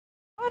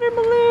Water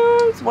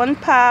balloons. One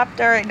popped.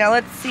 Alright, now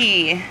let's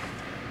see.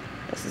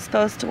 This is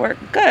supposed to work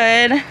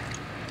good. Oh,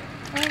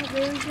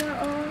 there's your,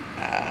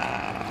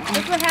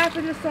 that's what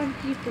happened to some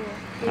people.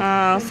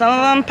 Oh, some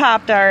of them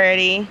popped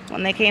already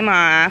when they came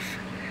off.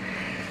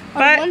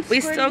 But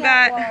we still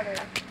got... Water.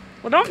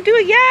 Well, don't do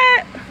it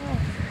yet.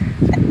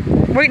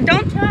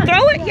 Don't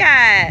throw it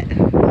yet.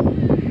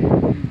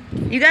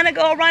 You gotta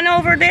go run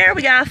over there.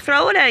 We gotta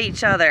throw it at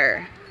each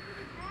other.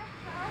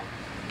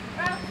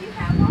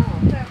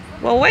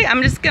 Well, wait,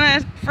 I'm just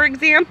gonna, for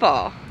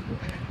example.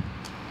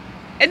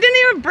 It didn't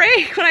even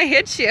break when I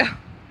hit you.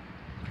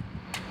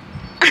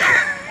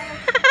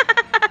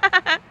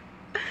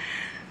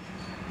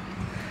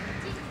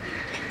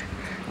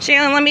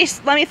 Shaylin,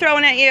 let me throw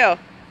one at you.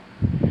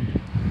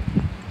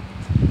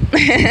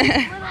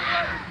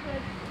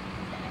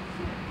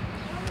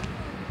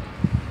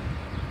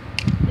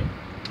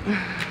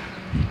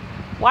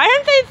 Why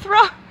aren't they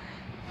throw?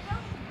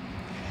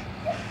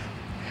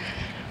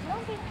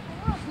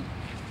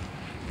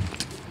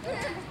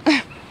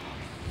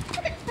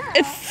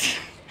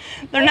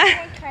 They're not.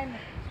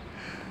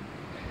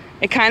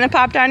 It kind of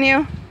popped on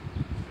you.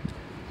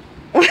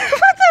 What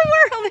the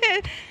world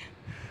is?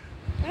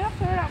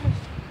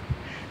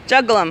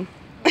 Juggle them.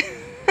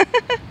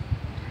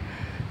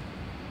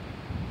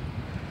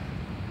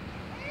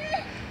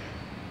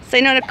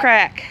 Say no to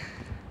crack.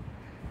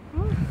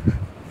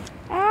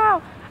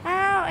 Ow!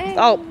 Ow!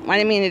 Oh, I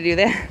didn't mean to do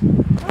that.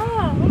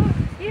 Oh,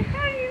 you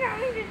not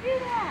mean to do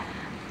that.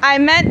 I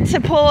meant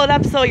to pull it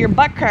up so your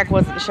butt crack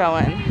wasn't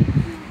showing.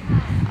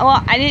 Oh,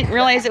 well, I didn't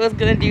realize it was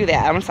gonna do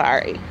that. I'm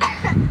sorry.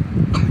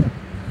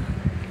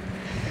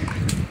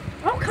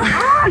 Oh, come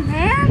on,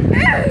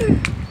 man!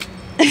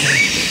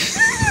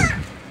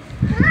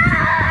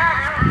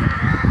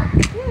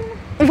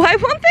 Why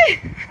won't they?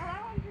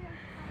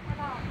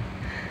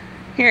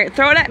 Here,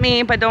 throw it at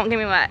me, but don't get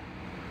me wet.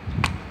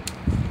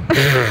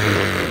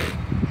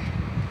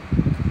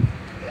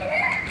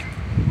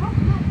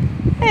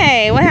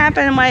 Hey, what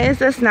happened? Why is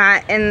this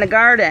not in the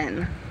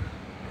garden?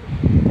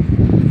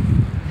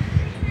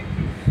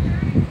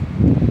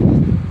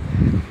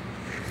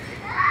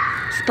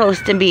 It's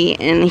supposed to be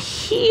in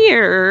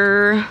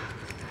here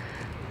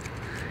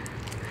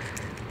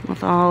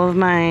with all of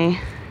my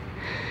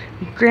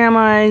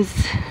grandma's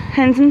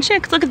hens and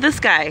chicks. Look at this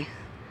guy.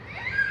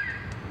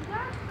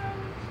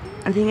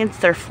 I think it's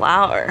their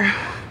flower.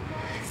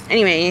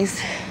 Anyways,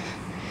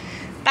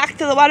 back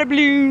to the water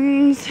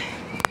balloons.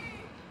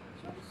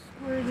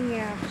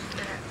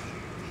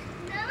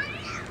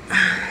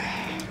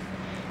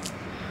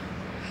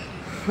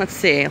 Let's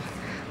see.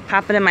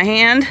 Pop it in my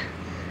hand.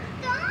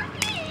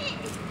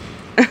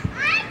 I want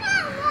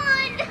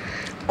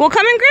one. Well,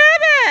 come and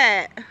grab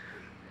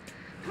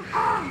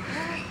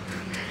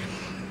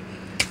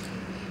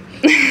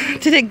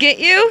it. Did it get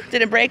you?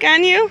 Did it break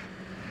on you?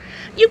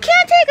 You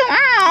can't take them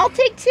out. I'll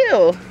take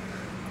two.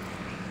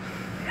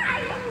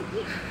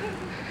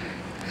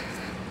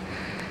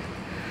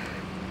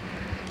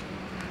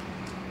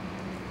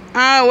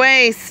 Oh,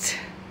 waste.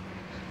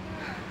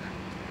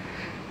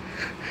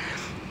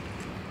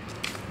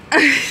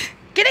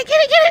 Get it, get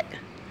it, get it.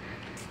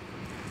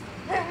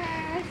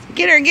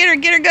 Get her, get her,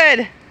 get her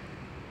good.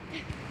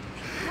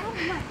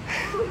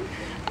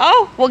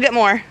 Oh, we'll get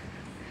more.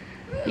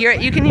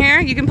 You can hear?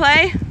 You can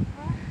play?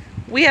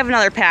 We have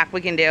another pack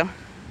we can do.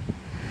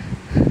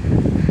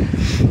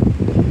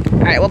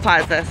 Alright, we'll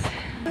pause this.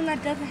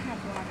 That doesn't have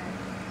water.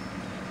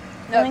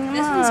 No,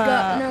 this one's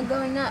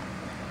going up.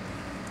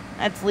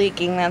 That's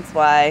leaking, that's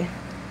why.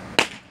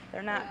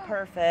 They're not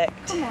perfect.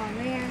 Come on,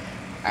 man.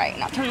 Alright,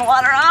 now turn the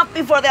water off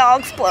before they all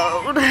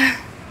explode.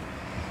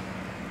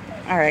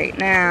 Alright,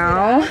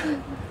 now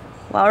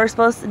what we're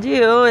supposed to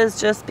do is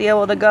just be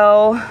able to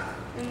go.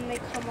 And they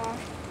come off.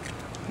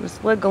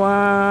 Just wiggle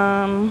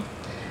them.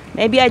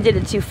 Maybe I did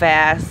it too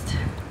fast.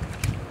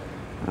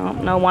 Oh,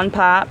 no, one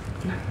pop.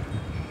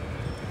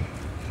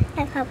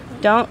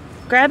 Don't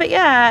grab it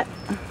yet.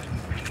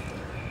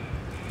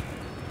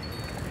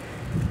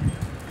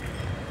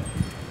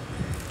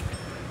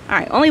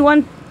 Alright, only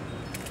one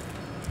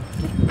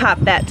pop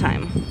that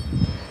time.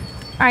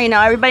 Alright,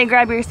 now everybody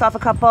grab yourself a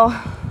couple.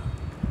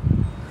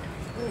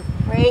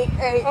 Wait,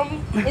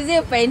 is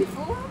it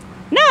painful?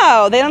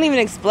 No, they don't even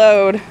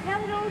explode. Yeah,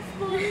 they don't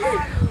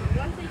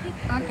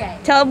explode. Okay.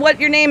 Tell them what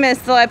your name is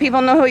so that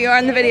people know who you are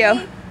in the video.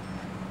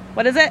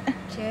 What is it?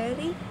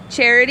 Charity.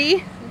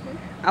 Charity?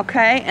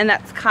 Okay, and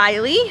that's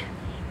Kylie.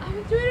 I'm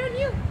gonna do it on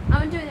you.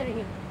 I'm gonna do it on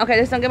you. Okay,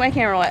 just don't get my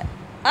camera wet.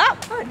 Oh,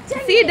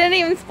 see, it didn't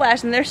even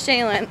splash, and there's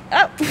Shaylin.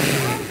 Oh.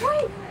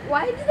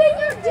 Why did they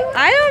not do it?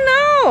 I don't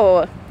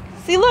know.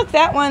 See, look,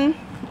 that one.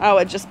 Oh,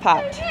 it just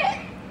popped.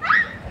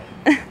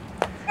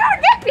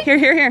 Here,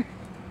 here, here.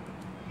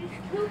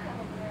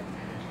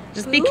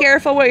 Just be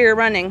careful where you're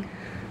running.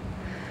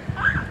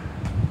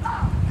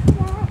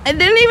 It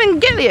didn't even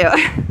get you.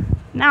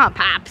 Now it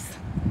pops.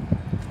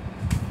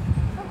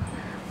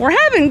 We're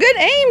having good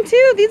aim,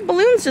 too. These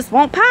balloons just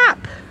won't pop.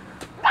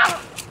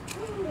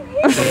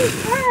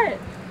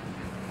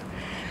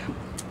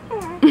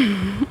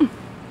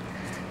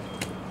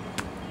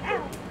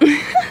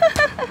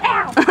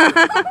 Ow!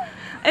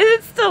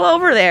 It's still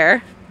over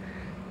there.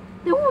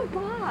 They won't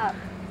pop.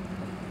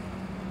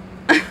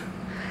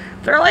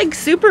 They're like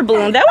super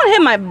balloons. That one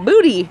hit my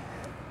booty.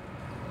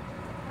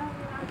 I'm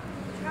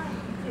trying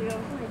to.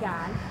 Oh my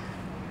god.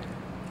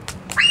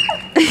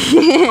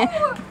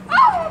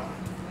 Oh!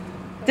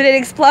 Did it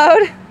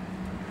explode?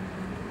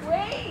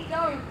 Wait,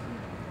 don't.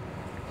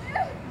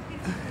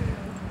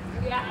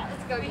 Yeah,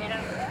 let's go get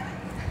him.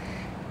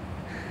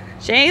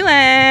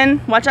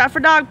 Jalen, watch out for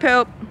dog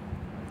poop.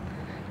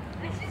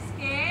 Is she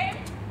scared?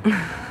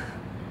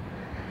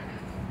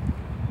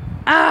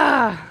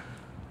 Ah.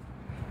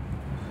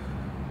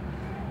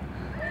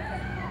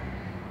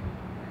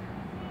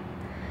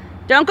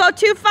 Don't go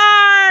too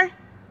far.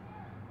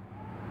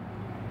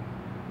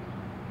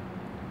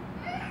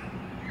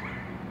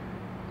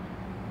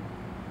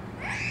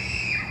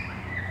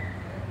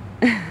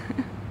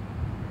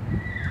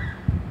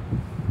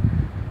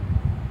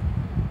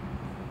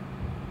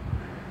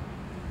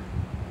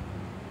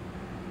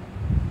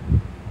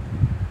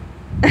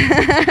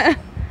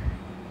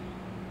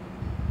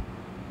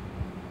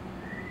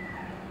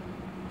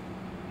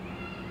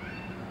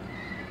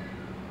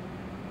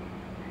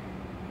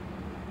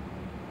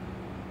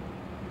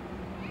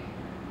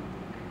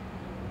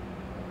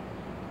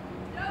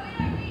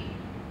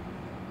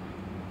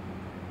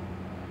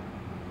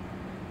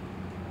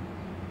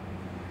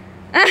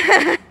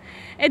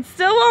 It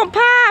still won't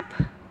pop.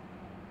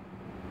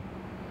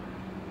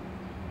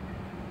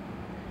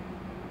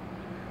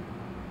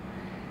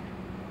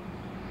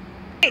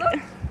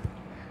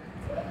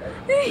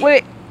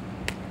 Wait.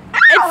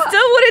 It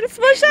still wouldn't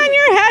smush on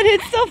your head.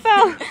 It still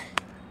fell.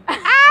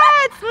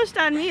 Ah, it smushed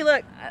on me.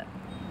 Look.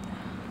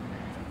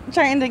 I'm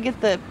trying to get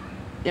the...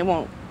 It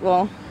won't.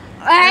 Well,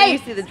 Hey, you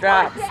see the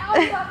drops.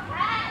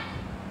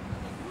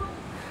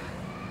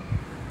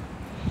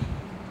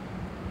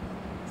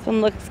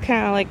 Some looks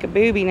kind of like a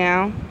booby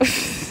now.